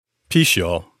Peace,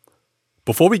 y'all.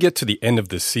 Before we get to the end of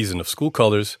this season of School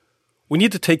Colors, we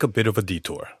need to take a bit of a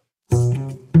detour.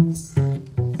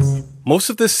 Most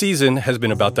of this season has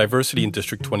been about diversity in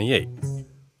District 28.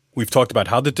 We've talked about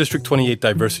how the District 28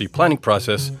 diversity planning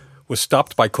process was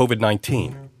stopped by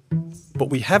COVID-19. But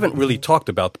we haven't really talked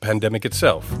about the pandemic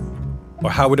itself,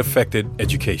 or how it affected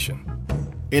education.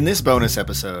 In this bonus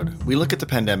episode, we look at the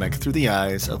pandemic through the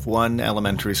eyes of one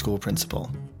elementary school principal.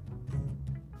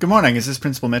 Good morning. Is this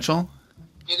Principal Mitchell?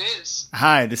 It is.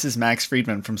 Hi, this is Max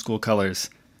Friedman from School Colors.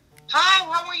 Hi,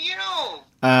 how are you?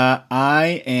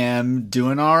 I am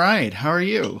doing all right. How are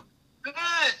you? Good.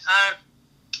 I'm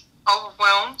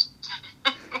overwhelmed.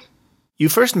 You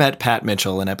first met Pat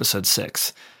Mitchell in episode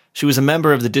 6. She was a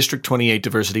member of the District 28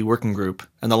 Diversity Working Group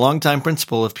and the longtime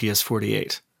principal of PS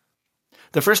 48.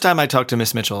 The first time I talked to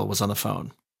Miss Mitchell was on the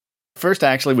phone. First,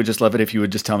 I actually would just love it if you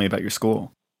would just tell me about your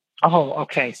school. Oh,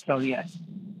 okay. So, yes.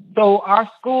 So our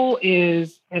school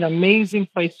is an amazing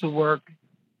place to work.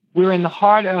 We're in the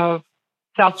heart of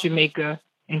South Jamaica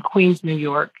in Queens, New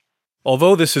York.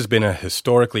 Although this has been a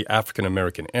historically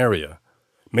African-American area,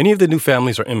 many of the new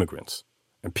families are immigrants,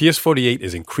 and PS 48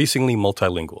 is increasingly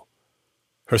multilingual.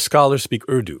 Her scholars speak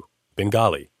Urdu,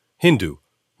 Bengali, Hindu,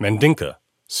 Mandinka,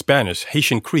 Spanish,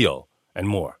 Haitian Creole, and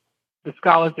more. The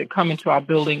scholars that come into our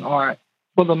building are,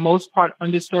 for the most part,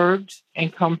 underserved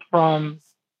and come from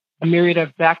a myriad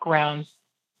of backgrounds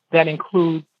that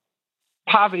include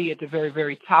poverty at the very,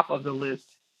 very top of the list,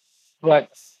 but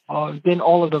then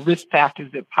all of the risk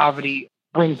factors that poverty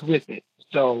brings with it.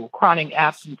 So chronic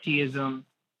absenteeism,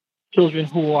 children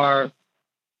who are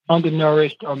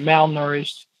undernourished or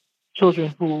malnourished,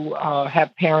 children who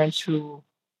have parents who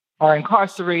are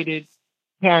incarcerated,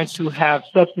 parents who have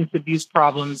substance abuse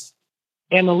problems,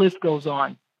 and the list goes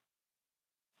on.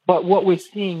 But what we're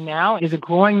seeing now is a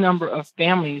growing number of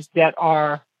families that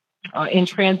are in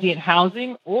transient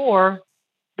housing, or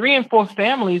 3 and 4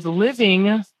 families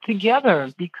living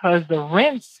together because the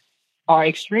rents are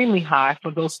extremely high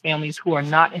for those families who are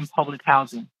not in public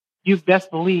housing. You best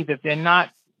believe if they're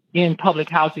not in public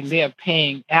housing, they are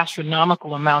paying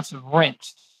astronomical amounts of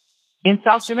rent. In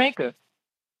South Jamaica,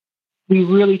 we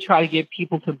really try to get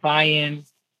people to buy in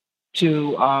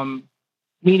to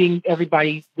meeting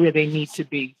everybody where they need to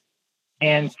be.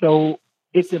 And so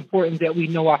it's important that we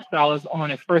know our scholars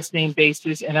on a first name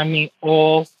basis. And I mean,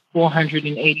 all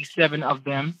 487 of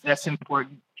them. That's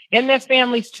important. And their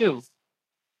families too.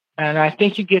 And I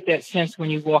think you get that sense when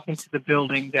you walk into the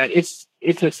building that it's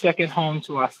a second home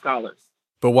to our scholars.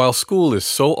 But while school is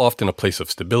so often a place of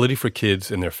stability for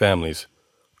kids and their families,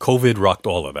 COVID rocked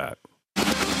all of that.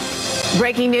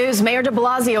 Breaking news, Mayor de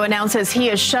Blasio announces he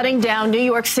is shutting down New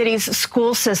York City's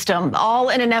school system, all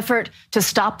in an effort to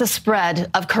stop the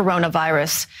spread of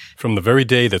coronavirus. From the very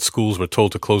day that schools were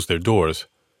told to close their doors,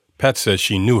 Pat says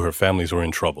she knew her families were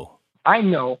in trouble. I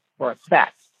know for a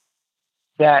fact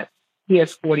that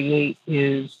PS 48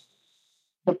 is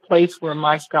the place where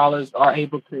my scholars are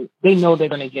able to, they know they're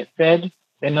going to get fed,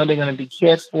 they know they're going to be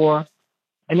cared for,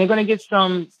 and they're going to get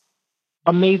some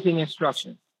amazing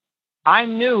instruction. I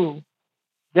knew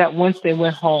that once they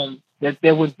went home, that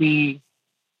there would be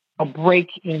a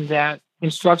break in that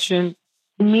instruction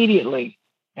immediately.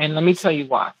 And let me tell you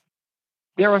why.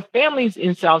 There are families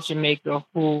in South Jamaica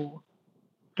who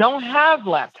don't have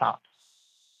laptops.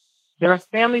 There are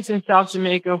families in South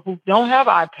Jamaica who don't have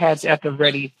iPads at the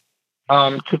ready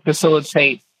to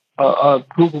facilitate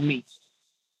Google Meet.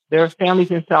 There are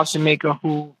families in South Jamaica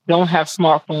who don't have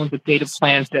smartphones with data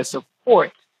plans that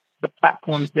support the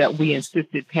platforms that we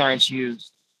insisted parents use.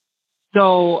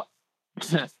 So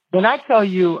when I tell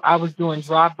you I was doing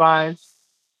drive-bys,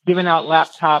 giving out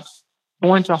laptops,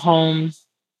 going to homes,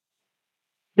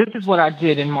 this is what I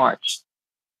did in March.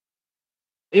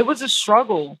 It was a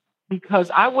struggle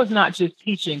because I was not just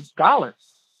teaching scholars.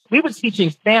 We were teaching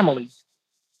families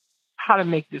how to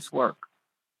make this work.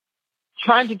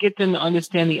 Trying to get them to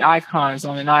understand the icons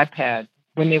on an iPad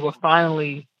when they were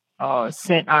finally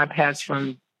sent iPads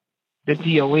from the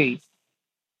DOE.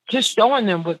 Just showing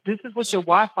them this is what your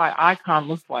Wi-Fi icon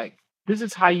looks like. This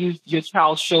is how your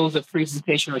child shows a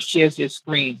presentation or shares their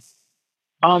screen.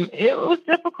 It was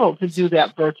difficult to do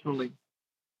that virtually.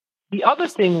 The other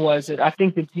thing was that I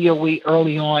think the DOE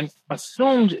early on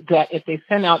assumed that if they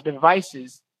sent out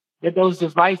devices, that those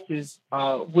devices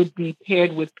would be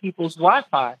paired with people's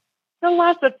Wi-Fi. There are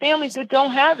lots of families that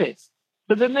don't have it.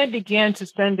 So then they began to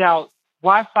send out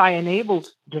Wi-Fi-enabled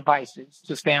devices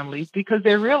to families because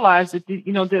they realized that,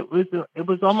 that it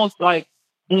was almost like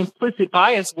an implicit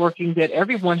bias working that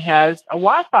everyone has a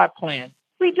Wi-Fi plan.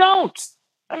 We don't.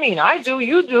 I mean, I do,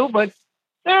 you do, but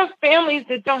there are families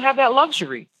that don't have that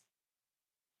luxury.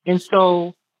 And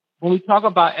so when we talk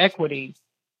about equity,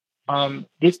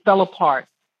 it fell apart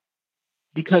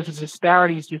because the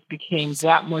disparities just became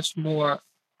that much more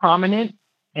prominent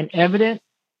and evident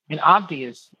and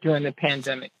obvious during the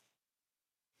pandemic.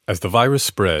 As the virus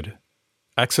spread,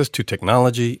 access to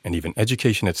technology and even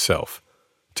education itself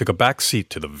took a back seat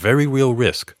to the very real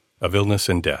risk of illness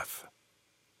and death.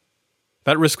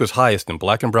 That risk was highest in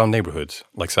Black and brown neighborhoods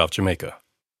like South Jamaica.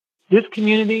 This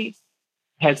community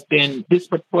has been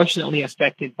disproportionately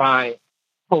affected by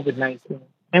COVID-19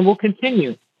 and will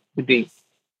continue to be.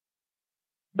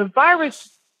 The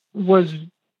virus was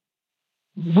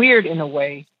weird in the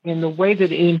way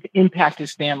that it impacted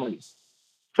families.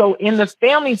 So in the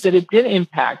families that it did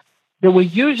impact, there were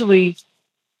usually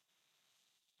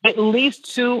at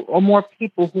least 2 or more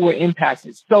people who were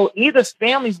impacted. So either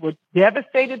families were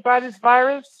devastated by this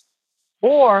virus,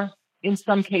 or in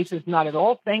some cases, not at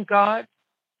all, thank God.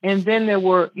 And then there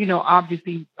were,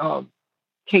 obviously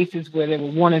cases where there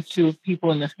were 1 or 2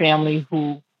 people in the family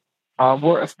who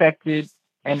were affected.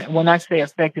 And when I say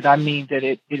affected, I mean that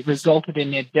it resulted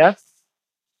in their deaths.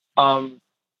 And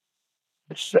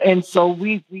so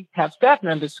we have staff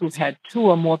members who've had 2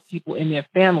 or more people in their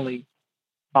family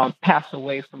pass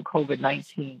away from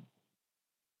COVID-19.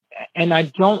 And I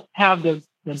don't have the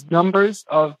numbers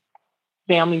of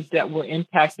families that were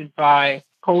impacted by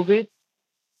COVID.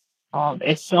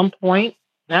 At some point,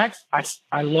 Max,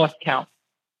 I lost count.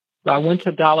 So I went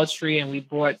to Dollar Tree and we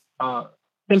bought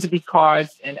sympathy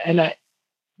cards, and there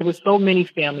were so many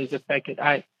families affected.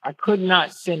 I could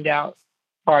not send out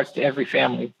cards to every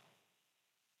family.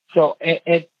 So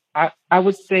I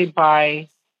would say by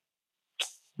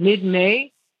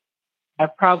mid-May, I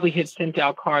probably had sent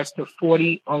out cards to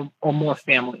 40 or more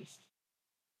families.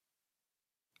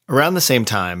 Around the same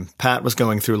time, Pat was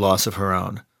going through loss of her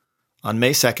own. On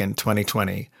May 2nd,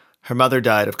 2020, her mother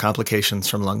died of complications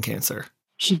from lung cancer.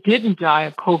 She didn't die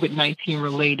of COVID-19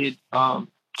 related.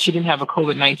 She didn't have a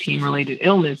COVID-19 related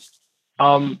illness,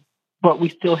 but we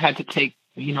still had to take,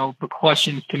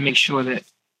 precautions to make sure that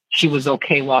she was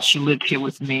okay while she lived here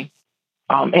with me.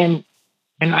 And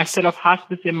I set up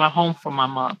hospice in my home for my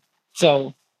mom.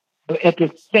 So at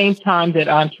the same time that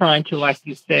I'm trying to, like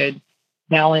you said,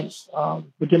 balance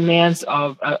the demands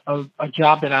of a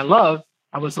job that I love,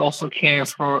 I was also caring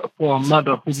for a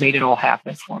mother who made it all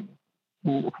happen for me,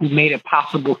 who made it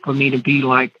possible for me to be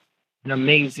like an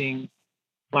amazing,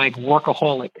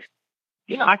 workaholic.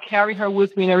 I carry her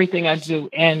with me in everything I do.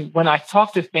 And when I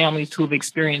talk to families who've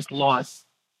experienced loss,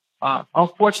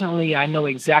 unfortunately, I know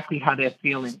exactly how they're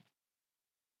feeling.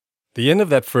 The end of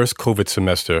that first COVID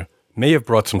semester may have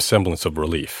brought some semblance of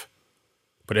relief.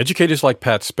 But educators like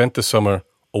Pat spent the summer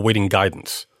awaiting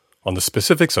guidance on the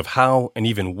specifics of how and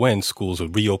even when schools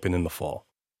would reopen in the fall.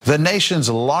 The nation's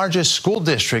largest school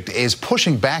district is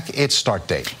pushing back its start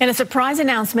date. In a surprise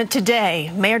announcement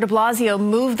today, Mayor de Blasio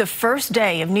moved the first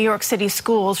day of New York City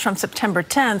schools from September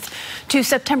 10th to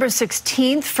September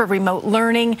 16th for remote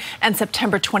learning and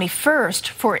September 21st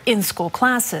for in-school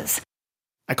classes.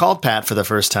 I called Pat for the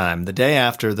first time the day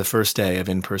after the first day of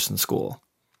in-person school.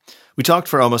 We talked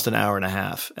for almost an hour and a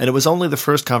half, and it was only the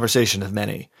first conversation of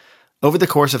many. Over the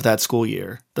course of that school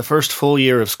year, the first full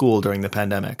year of school during the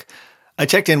pandemic, I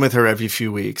checked in with her every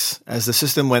few weeks as the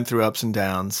system went through ups and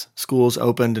downs, schools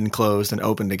opened and closed and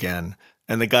opened again,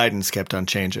 and the guidance kept on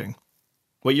changing.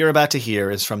 What you're about to hear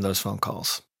is from those phone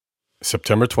calls.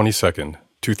 September 22nd,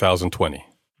 2020.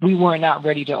 We were not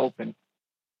ready to open.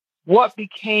 What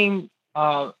became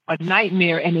a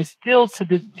nightmare, and is still to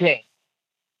this day,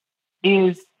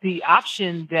 is the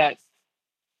option that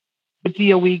the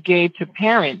DOE gave to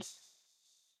parents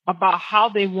about how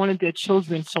they wanted their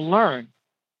children to learn.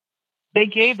 They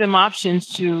gave them options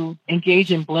to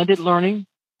engage in blended learning.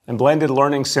 And blended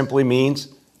learning simply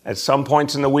means at some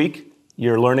points in the week,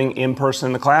 you're learning in person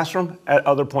in the classroom. At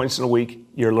other points in the week,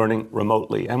 you're learning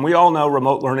remotely. And we all know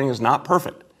remote learning is not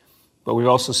perfect, but we've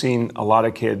also seen a lot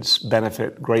of kids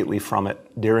benefit greatly from it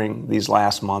during these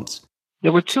last months.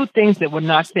 There were 2 things that were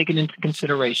not taken into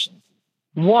consideration.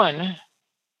 One,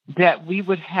 that we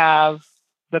would have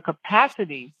the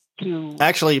capacity to...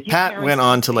 Actually, Pat went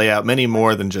on to lay out many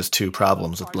more than just 2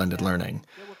 problems with blended learning.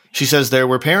 She says there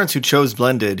were parents who chose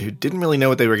blended who didn't really know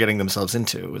what they were getting themselves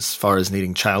into as far as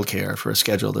needing childcare for a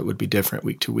schedule that would be different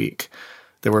week to week.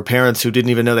 There were parents who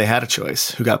didn't even know they had a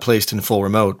choice, who got placed in full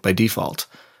remote by default.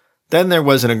 Then there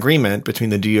was an agreement between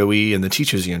the DOE and the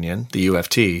teachers union, the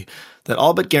UFT, that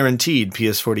all but guaranteed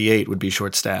PS48 would be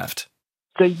short-staffed.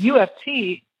 The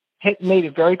UFT had made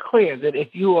it very clear that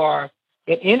if you are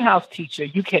an in-house teacher,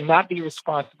 you cannot be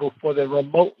responsible for the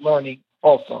remote learning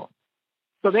also.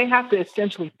 So they have to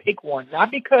essentially pick one,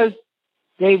 not because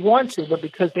They want to, but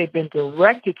because they've been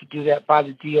directed to do that by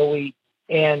the DOE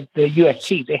and the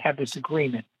UST, they have this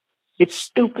agreement. It's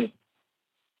stupid,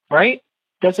 right?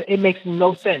 It makes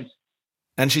no sense.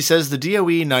 And she says the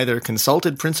DOE neither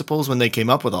consulted principals when they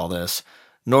came up with all this,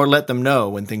 nor let them know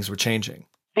when things were changing.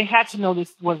 They had to know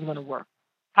this wasn't going to work.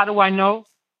 How do I know?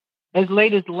 As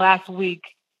late as last week,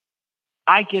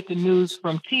 I get the news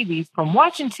from TV, from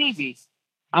watching TV.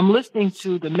 I'm listening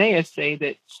to the mayor say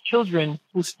that children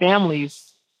whose families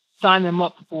sign them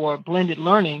up for blended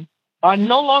learning are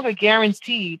no longer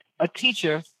guaranteed a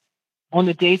teacher on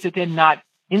the days that they're not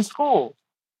in school.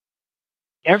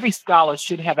 Every scholar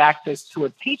should have access to a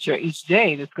teacher each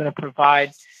day that's going to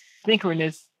provide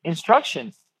synchronous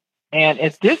instruction. And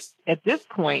at this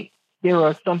point, there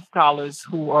are some scholars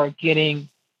who are getting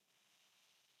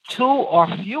 2 or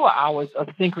fewer hours of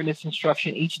synchronous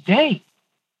instruction each day.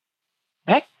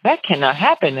 That cannot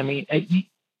happen. I mean,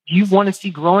 you want to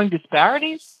see growing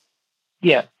disparities?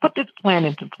 Yeah, put this plan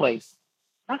into place.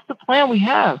 That's the plan we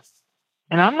have.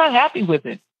 And I'm not happy with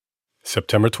it.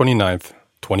 September 29th,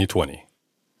 2020.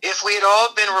 If we had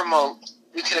all been remote,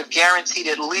 we could have guaranteed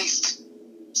at least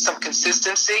some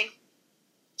consistency,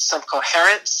 some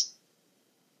coherence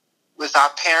with our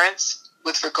parents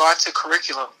with regard to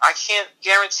curriculum. I can't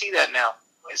guarantee that now.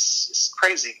 It's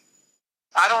crazy.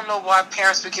 I don't know why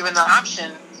parents were given the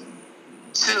option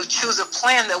to choose a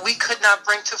plan that we could not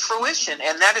bring to fruition,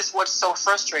 and that is what's so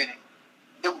frustrating.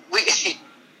 It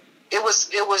was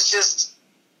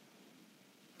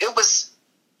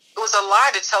a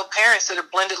lie to tell parents that a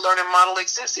blended learning model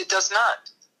exists. It does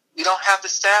not. We don't have the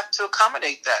staff to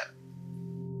accommodate that.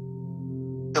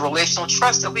 The relational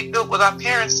trust that we built with our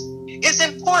parents is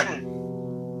important.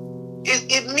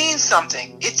 It means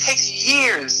something. It takes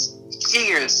years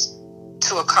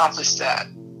to accomplish that.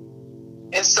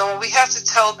 And so when we have to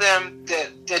tell them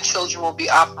that their children will be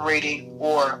operating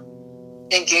or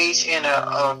engage in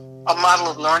a model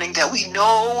of learning that we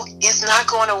know is not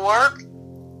going to work,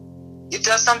 it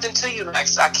does something to you,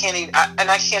 Max. I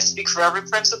can't speak for every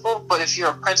principal, but if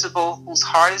you're a principal whose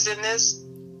heart is in this,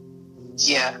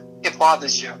 yeah, it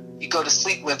bothers you. You go to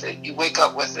sleep with it. You wake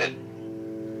up with it.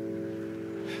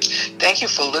 Thank you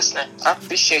for listening. I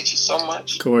appreciate you so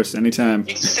much. Of course, anytime.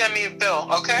 You can send me a bill,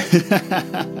 okay?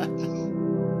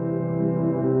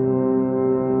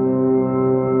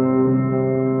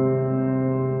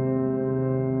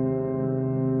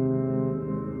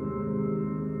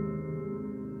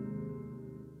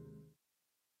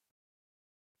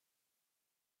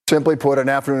 Simply put, an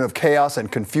afternoon of chaos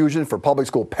and confusion for public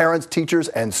school parents, teachers,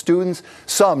 and students,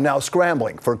 some now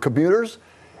scrambling for commuters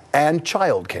and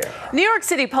childcare. New York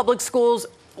City public schools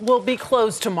will be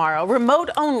closed tomorrow, remote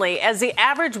only, as the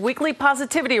average weekly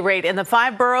positivity rate in the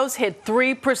 5 boroughs hit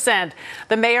 3%.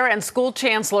 The mayor and school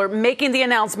chancellor making the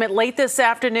announcement late this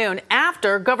afternoon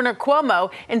after Governor Cuomo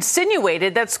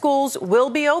insinuated that schools will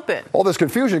be open. All this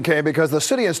confusion came because the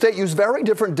city and state use very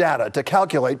different data to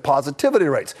calculate positivity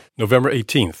rates. November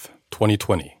 18th,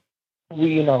 2020.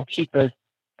 We, keep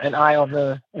an eye on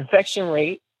the infection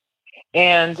rate.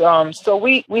 And so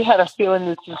we had a feeling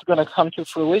this was going to come to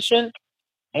fruition.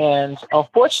 And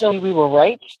unfortunately, we were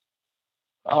right.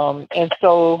 And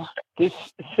so this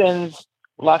sends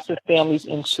lots of families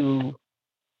into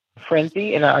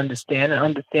frenzy, and I understand, and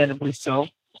understandably so,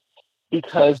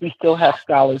 because we still have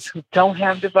scholars who don't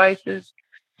have devices.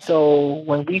 So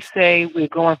when we say we're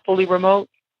going fully remote,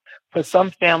 for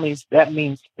some families, that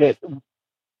means that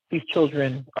these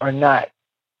children are not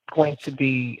going to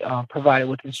be provided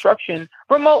with instruction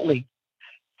remotely.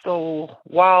 So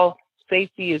while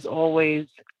safety is always,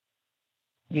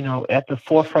 at the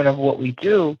forefront of what we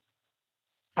do,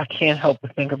 I can't help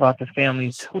but think about the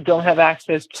families who don't have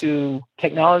access to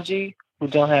technology, who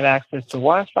don't have access to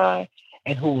Wi-Fi,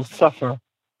 and who will suffer,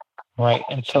 right,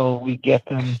 until we get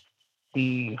them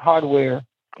the hardware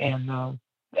and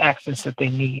access that they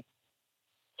need.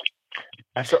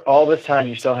 After all this time,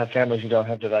 you still have families who don't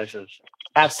have devices.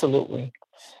 Absolutely.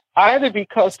 Either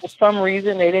because for some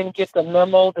reason they didn't get the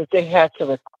memo that they had to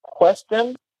request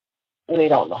them, and they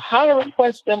don't know how to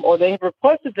request them, or they have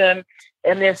requested them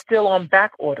and they're still on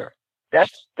back order. That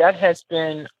has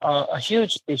been a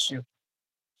huge issue.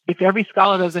 If every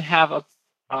scholar doesn't have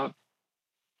a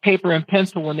paper and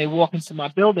pencil when they walk into my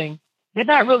building, they're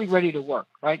not really ready to work,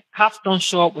 right? Cops don't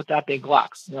show up without their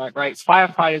Glocks, right?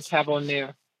 Firefighters have on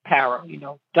their para,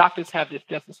 doctors have their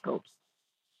stethoscopes.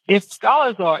 If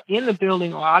scholars are in the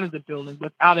building or out of the building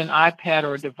without an iPad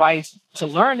or a device to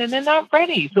learn, then they're not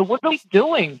ready. So what are we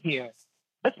doing here?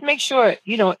 Let's make sure,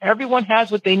 everyone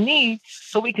has what they need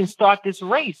so we can start this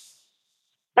race.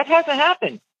 That hasn't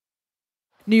happened.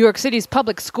 New York City's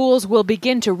public schools will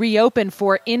begin to reopen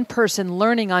for in-person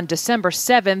learning on December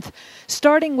 7th,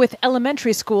 starting with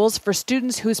elementary schools for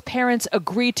students whose parents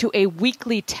agree to a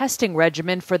weekly testing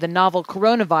regimen for the novel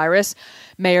coronavirus,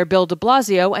 Mayor Bill de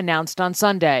Blasio announced on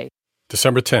Sunday.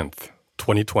 December 10th,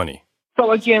 2020.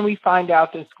 So again, we find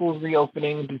out that school's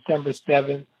reopening December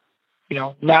 7th,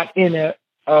 not in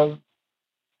a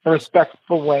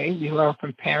respectful way. We learn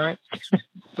from parents.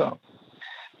 So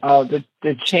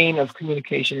the chain of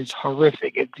communication is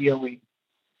horrific at DOE.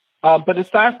 But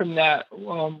aside from that,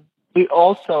 we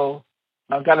also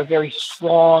got a very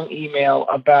strong email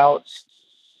about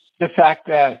the fact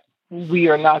that we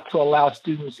are not to allow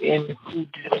students in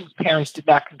whose parents did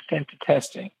not consent to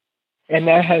testing. And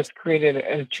that has created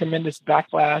a tremendous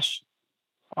backlash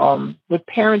with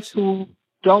parents who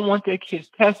don't want their kids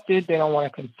tested. They don't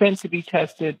want to consent to be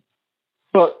tested.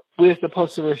 But we're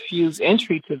supposed to refuse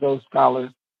entry to those scholars.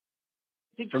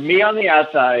 For me on the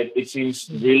outside, it seems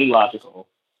really logical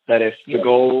that if the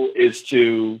goal is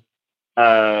to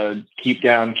keep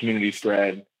down community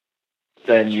spread,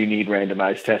 then you need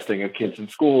randomized testing of kids in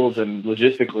schools. And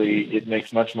logistically, it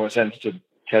makes much more sense to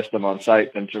test them on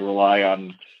site than to rely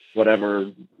on whatever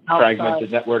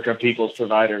fragmented network of people's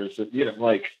providers. That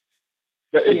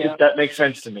makes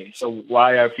sense to me. So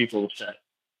why are people upset?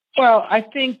 Well, I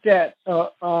think that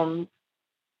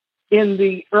in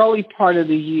the early part of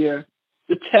the year,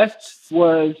 the test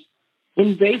was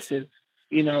invasive.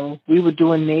 We were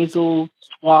doing nasal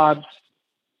swabs.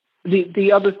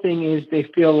 The other thing is they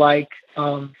feel like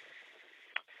they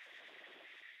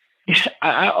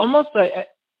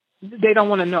don't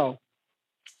want to know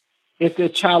if their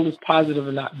child is positive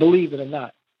or not, believe it or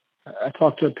not. I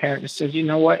talked to a parent that says, you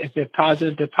know what, if they're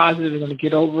positive, they're going to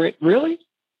get over it. Really?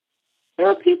 There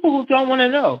are people who don't want to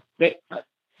know. They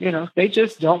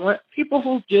just don't want, people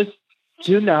who just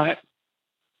do not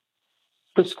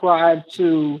prescribe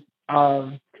to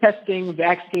testing,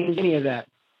 vaccines, any of that.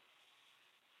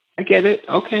 I get it.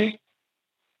 Okay.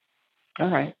 All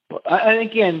right. Well, and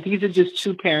again, these are just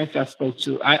two parents I spoke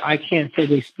to. I can't say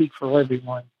they speak for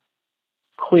everyone,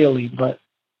 clearly, but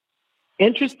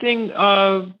interesting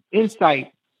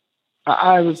insight.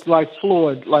 I was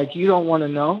floored. You don't want to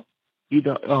know? You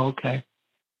don't? Oh, okay.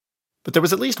 But there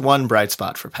was at least one bright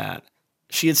spot for Pat.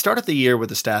 She had started the year with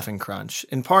a staffing crunch,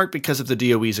 in part because of the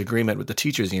DOE's agreement with the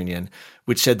teachers union,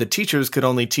 which said that teachers could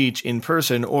only teach in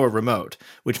person or remote,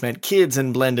 which meant kids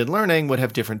in blended learning would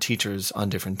have different teachers on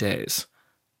different days.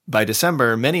 By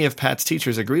December, many of Pat's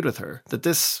teachers agreed with her that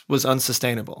this was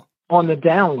unsustainable. On the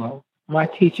down low, my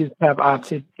teachers have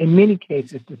opted, in many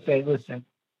cases, to say, listen,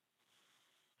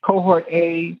 cohort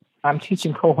A, I'm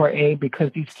teaching cohort A because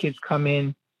these kids come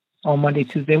in on Monday,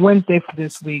 Tuesday, Wednesday for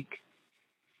this week.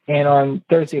 And on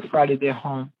Thursday, Friday, they're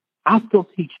home. I'll still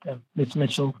teach them, Ms.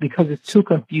 Mitchell, because it's too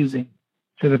confusing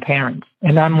to the parents.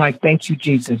 And I'm like, thank you,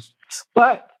 Jesus.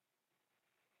 But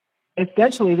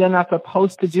essentially, they're not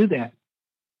supposed to do that.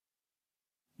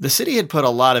 The city had put a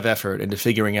lot of effort into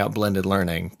figuring out blended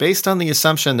learning, based on the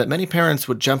assumption that many parents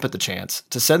would jump at the chance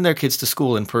to send their kids to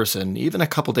school in person, even a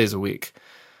couple days a week.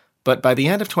 But by the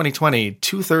end of 2020,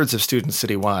 2/3 of students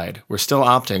citywide were still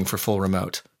opting for full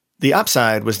remote. The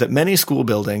upside was that many school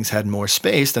buildings had more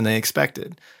space than they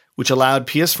expected, which allowed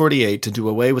PS48 to do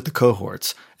away with the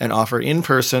cohorts and offer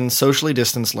in-person, socially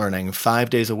distanced learning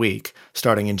 5 days a week,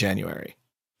 starting in January.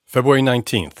 February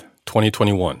 19th,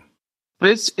 2021. But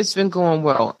it's been going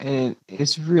well, and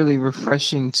it's really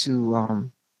refreshing to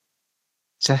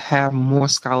have more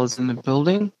scholars in the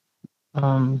building,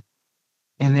 and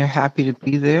they're happy to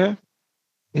be there.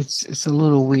 It's a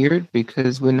little weird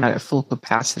because we're not at full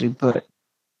capacity, but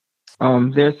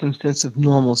there's some sense of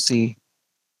normalcy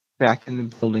back in the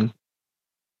building.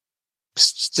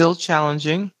 Still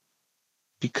challenging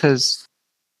because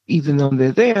even though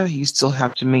they're there, you still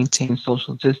have to maintain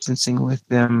social distancing with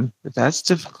them. But that's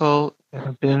difficult.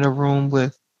 I've been in a room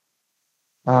with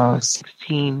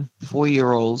 16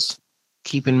 4-year-olds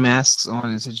keeping masks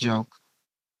on as a joke.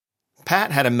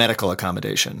 Pat had a medical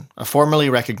accommodation, a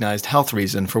formally recognized health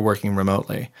reason for working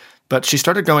remotely, but she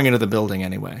started going into the building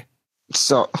anyway.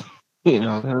 So,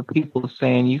 there are people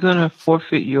saying, you're going to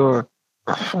forfeit your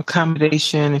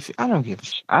accommodation. I don't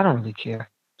really care.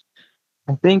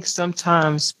 I think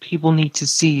sometimes people need to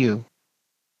see you.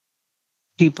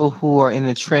 People who are in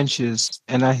the trenches,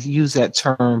 and I use that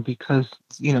term because,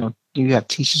 you have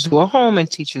teachers who are home and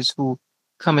teachers who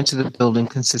come into the building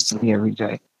consistently every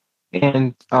day.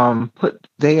 And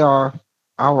they are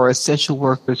our essential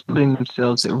workers putting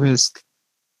themselves at risk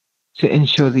to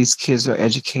ensure these kids are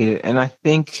educated. And I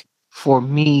think for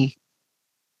me,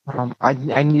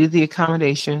 I needed the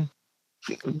accommodation.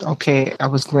 Okay, I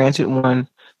was granted one,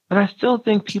 but I still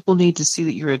think people need to see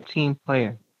that you're a team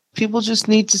player. People just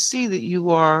need to see that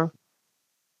you are,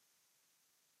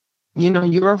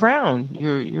 you're around,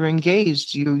 you're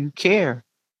engaged, you care.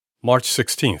 March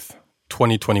 16th,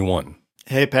 2021.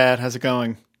 Hey, Pat, how's it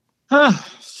going?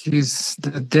 Jeez,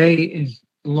 the day is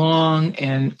long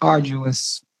and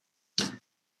arduous,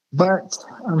 but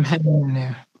I'm hanging in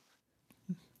there.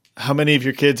 How many of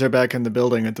your kids are back in the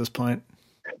building at this point?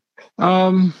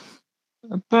 About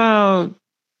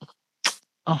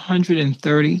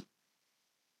 130.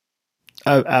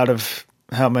 Out of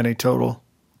how many total?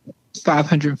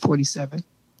 547.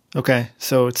 Okay,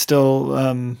 so it's still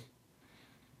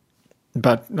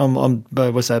about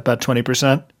what's that? About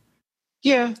 20%?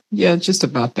 Yeah, just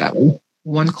about that.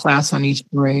 One class on each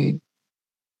grade.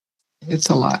 It's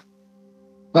a lot,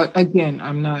 but again,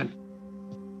 I'm not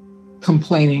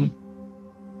complaining.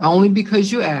 Only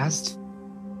because you asked.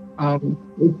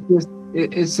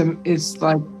 It's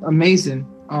like amazing.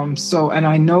 And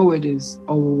I know it is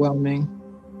overwhelming.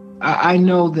 I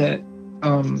know that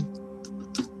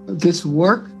this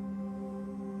work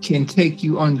can take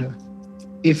you under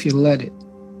if you let it.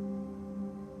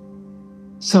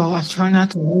 So I try not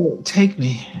to let it take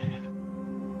me.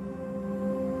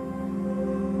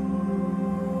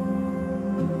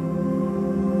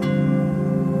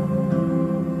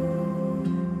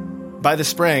 By the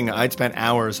spring, I'd spent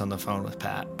hours on the phone with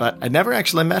Pat, but I'd never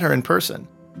actually met her in person.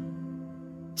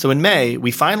 So in May,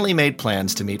 we finally made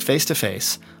plans to meet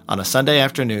face-to-face on a Sunday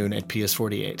afternoon at PS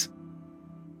 48.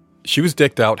 She was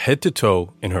decked out head to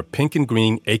toe in her pink and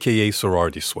green AKA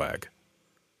sorority swag.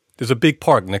 There's a big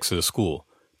park next to the school,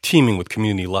 teeming with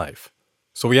community life.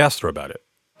 So we asked her about it.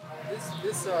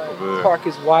 This park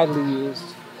is widely used.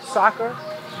 Soccer?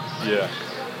 Yeah.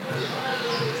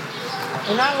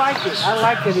 And I like it. I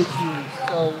like that it's used.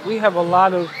 So we have a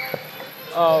lot of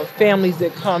families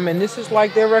that come, and this is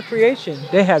like their recreation.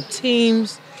 They have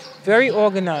teams, very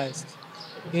organized.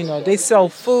 They sell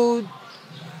food.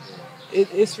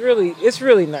 It's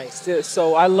really nice.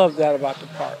 So I love that about the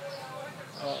park.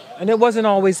 And it wasn't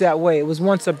always that way. It was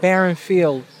once a barren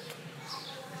field.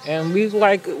 And we was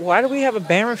like, why do we have a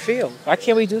barren field? Why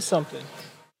can't we do something?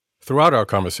 Throughout our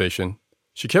conversation,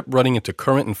 she kept running into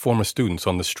current and former students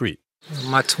on the street.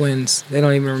 My twins, they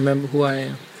don't even remember who I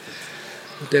am.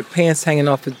 With their pants hanging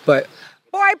off his butt.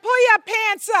 Boy, pull your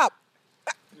pants up.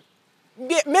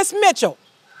 Miss Mitchell.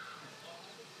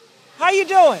 How you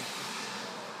doing?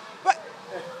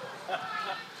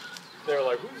 They were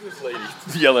like, who's this lady?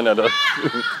 Yelling at us.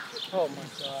 Oh, my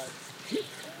God.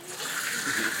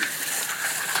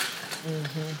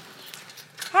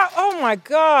 Oh, my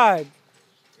God.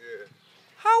 Yeah.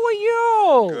 How are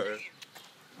you? Good.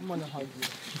 I'm going to hug you.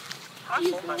 How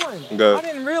you doing? Good. I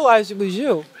didn't realize it was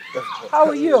you. How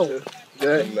are you?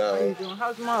 Good. No. How you doing?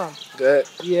 How's mom? Good.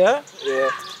 Yeah? Yeah.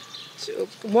 She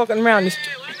walking around this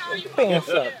pants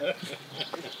up.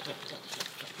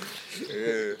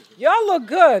 Yeah. Y'all look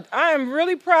good. I am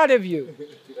really proud of you.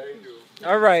 Thank you.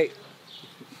 All right.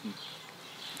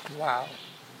 Wow.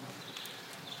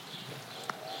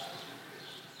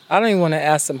 I don't even want to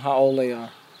ask them how old they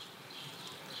are.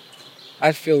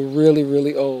 I feel really,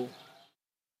 really old.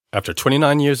 After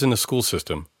 29 years in the school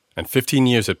system and 15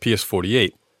 years at PS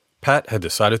 48, Pat had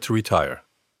decided to retire.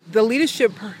 The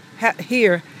leadership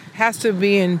here has to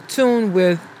be in tune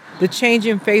with the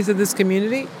changing phase of this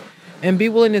community and be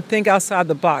willing to think outside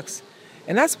the box.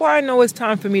 And that's why I know it's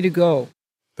time for me to go.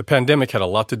 The pandemic had a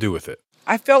lot to do with it.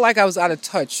 I felt like I was out of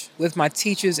touch with my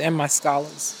teachers and my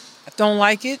scholars. I don't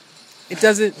like it. It's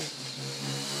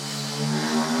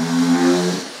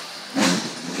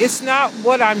not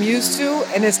what I'm used to,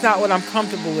 and it's not what I'm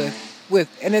comfortable with.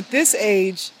 And at this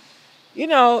age,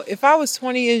 if I was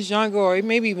 20 years younger or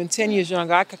maybe even 10 years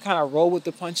younger, I could kind of roll with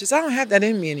the punches. I don't have that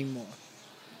in me anymore.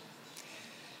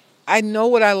 I know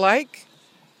what I like.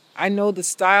 I know the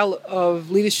style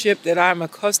of leadership that I'm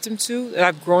accustomed to, that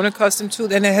I've grown accustomed to,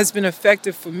 and it has been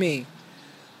effective for me.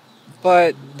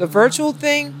 But the virtual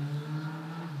thing,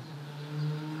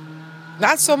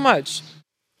 not so much.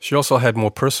 She also had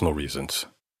more personal reasons.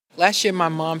 Last year, my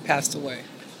mom passed away.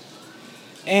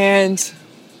 And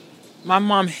my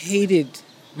mom hated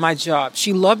my job.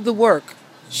 She loved the work.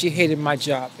 She hated my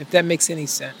job, if that makes any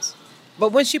sense.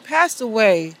 But when she passed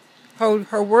away,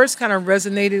 her words kind of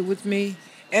resonated with me.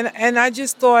 And I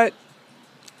just thought,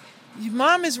 your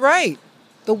mom is right.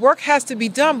 The work has to be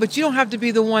done, but you don't have to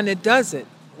be the one that does it.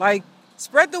 Like,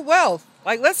 spread the wealth.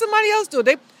 Like, let somebody else do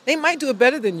it. They might do it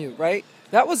better than you, right?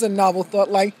 That was a novel thought.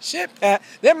 Like, shit, Pat,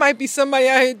 there might be somebody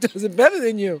out here that does it better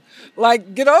than you.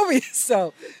 Like, get over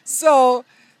yourself. So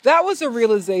that was a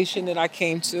realization that I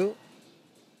came to.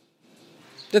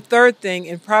 the third thing,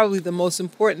 and probably the most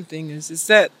important thing, is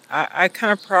that I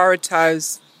kind of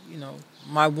prioritize,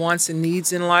 my wants and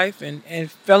needs in life,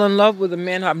 and fell in love with a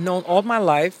man I've known all my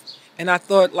life. And I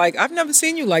thought, I've never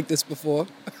seen you like this before.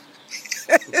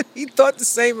 He thought the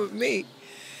same of me.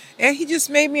 And he just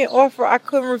made me an offer I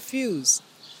couldn't refuse.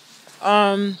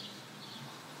 When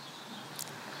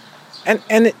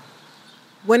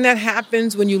that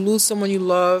happens, when you lose someone you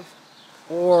love,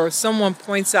 or someone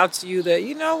points out to you that,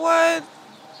 you know what,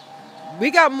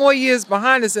 we got more years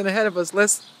behind us than ahead of us,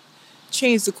 let's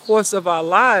change the course of our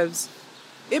lives,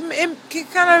 it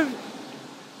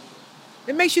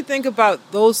makes you think about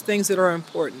those things that are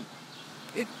important.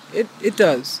 It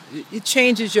does. It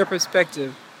changes your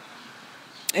perspective.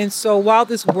 And so while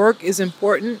this work is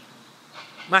important,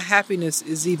 my happiness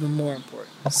is even more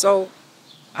important. So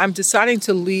I'm deciding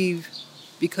to leave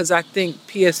because I think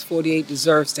PS48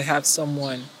 deserves to have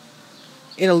someone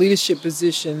in a leadership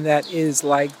position that is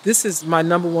this is my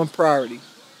number one priority.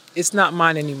 It's not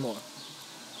mine anymore.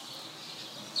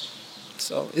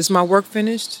 So is my work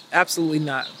finished? Absolutely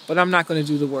not. But I'm not going to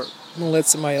do the work. I'm going to let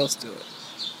somebody else do it.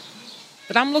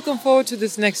 But I'm looking forward to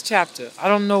this next chapter. I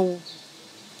don't know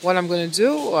what I'm going to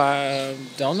do. I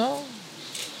don't know.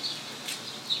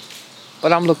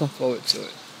 But I'm looking forward to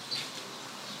it.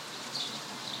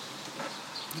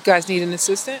 You guys need an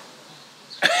assistant?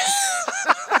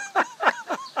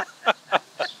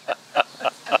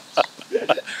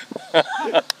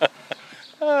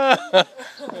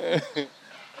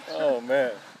 Oh,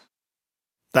 man.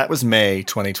 That was May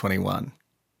 2021.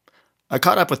 I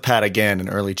caught up with Pat again in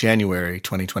early January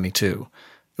 2022.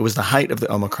 It was the height of the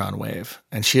Omicron wave,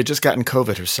 and she had just gotten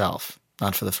COVID herself,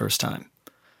 not for the first time.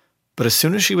 But as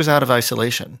soon as she was out of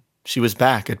isolation, she was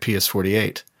back at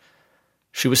PS48.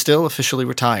 She was still officially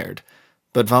retired,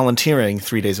 but volunteering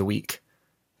 3 days a week,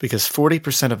 because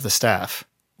 40% of the staff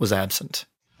was absent.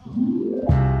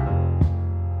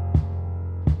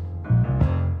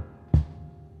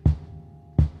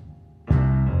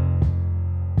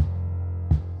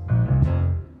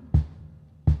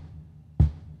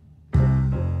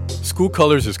 School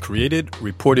Colors is created,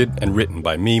 reported, and written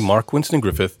by me, Mark Winston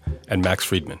Griffith, and Max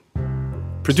Friedman.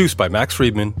 Produced by Max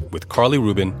Friedman with Carly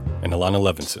Rubin and Alana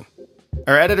Levinson.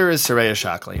 Our editor is Soraya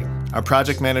Shockley. Our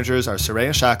project managers are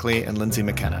Soraya Shockley and Lindsay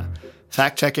McKenna.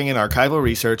 Fact-checking and archival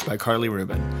research by Carly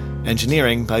Rubin.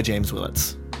 Engineering by James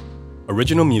Willits.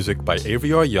 Original music by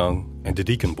Avery R. Young and the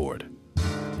Deacon Board.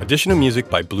 Additional music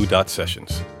by Blue Dot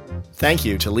Sessions. Thank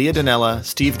you to Leah Donnella,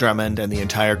 Steve Drummond, and the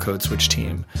entire Code Switch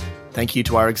team. Thank you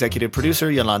to our executive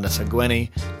producer, Yolanda Segueni,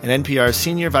 and NPR's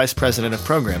Senior Vice President of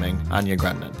Programming, Anya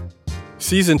Grundman.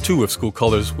 Season 2 of School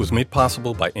Colors was made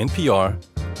possible by NPR,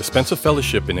 the Spencer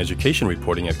Fellowship in Education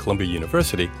Reporting at Columbia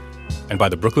University, and by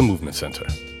the Brooklyn Movement Center.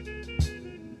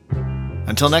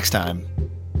 Until next time.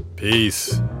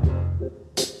 Peace.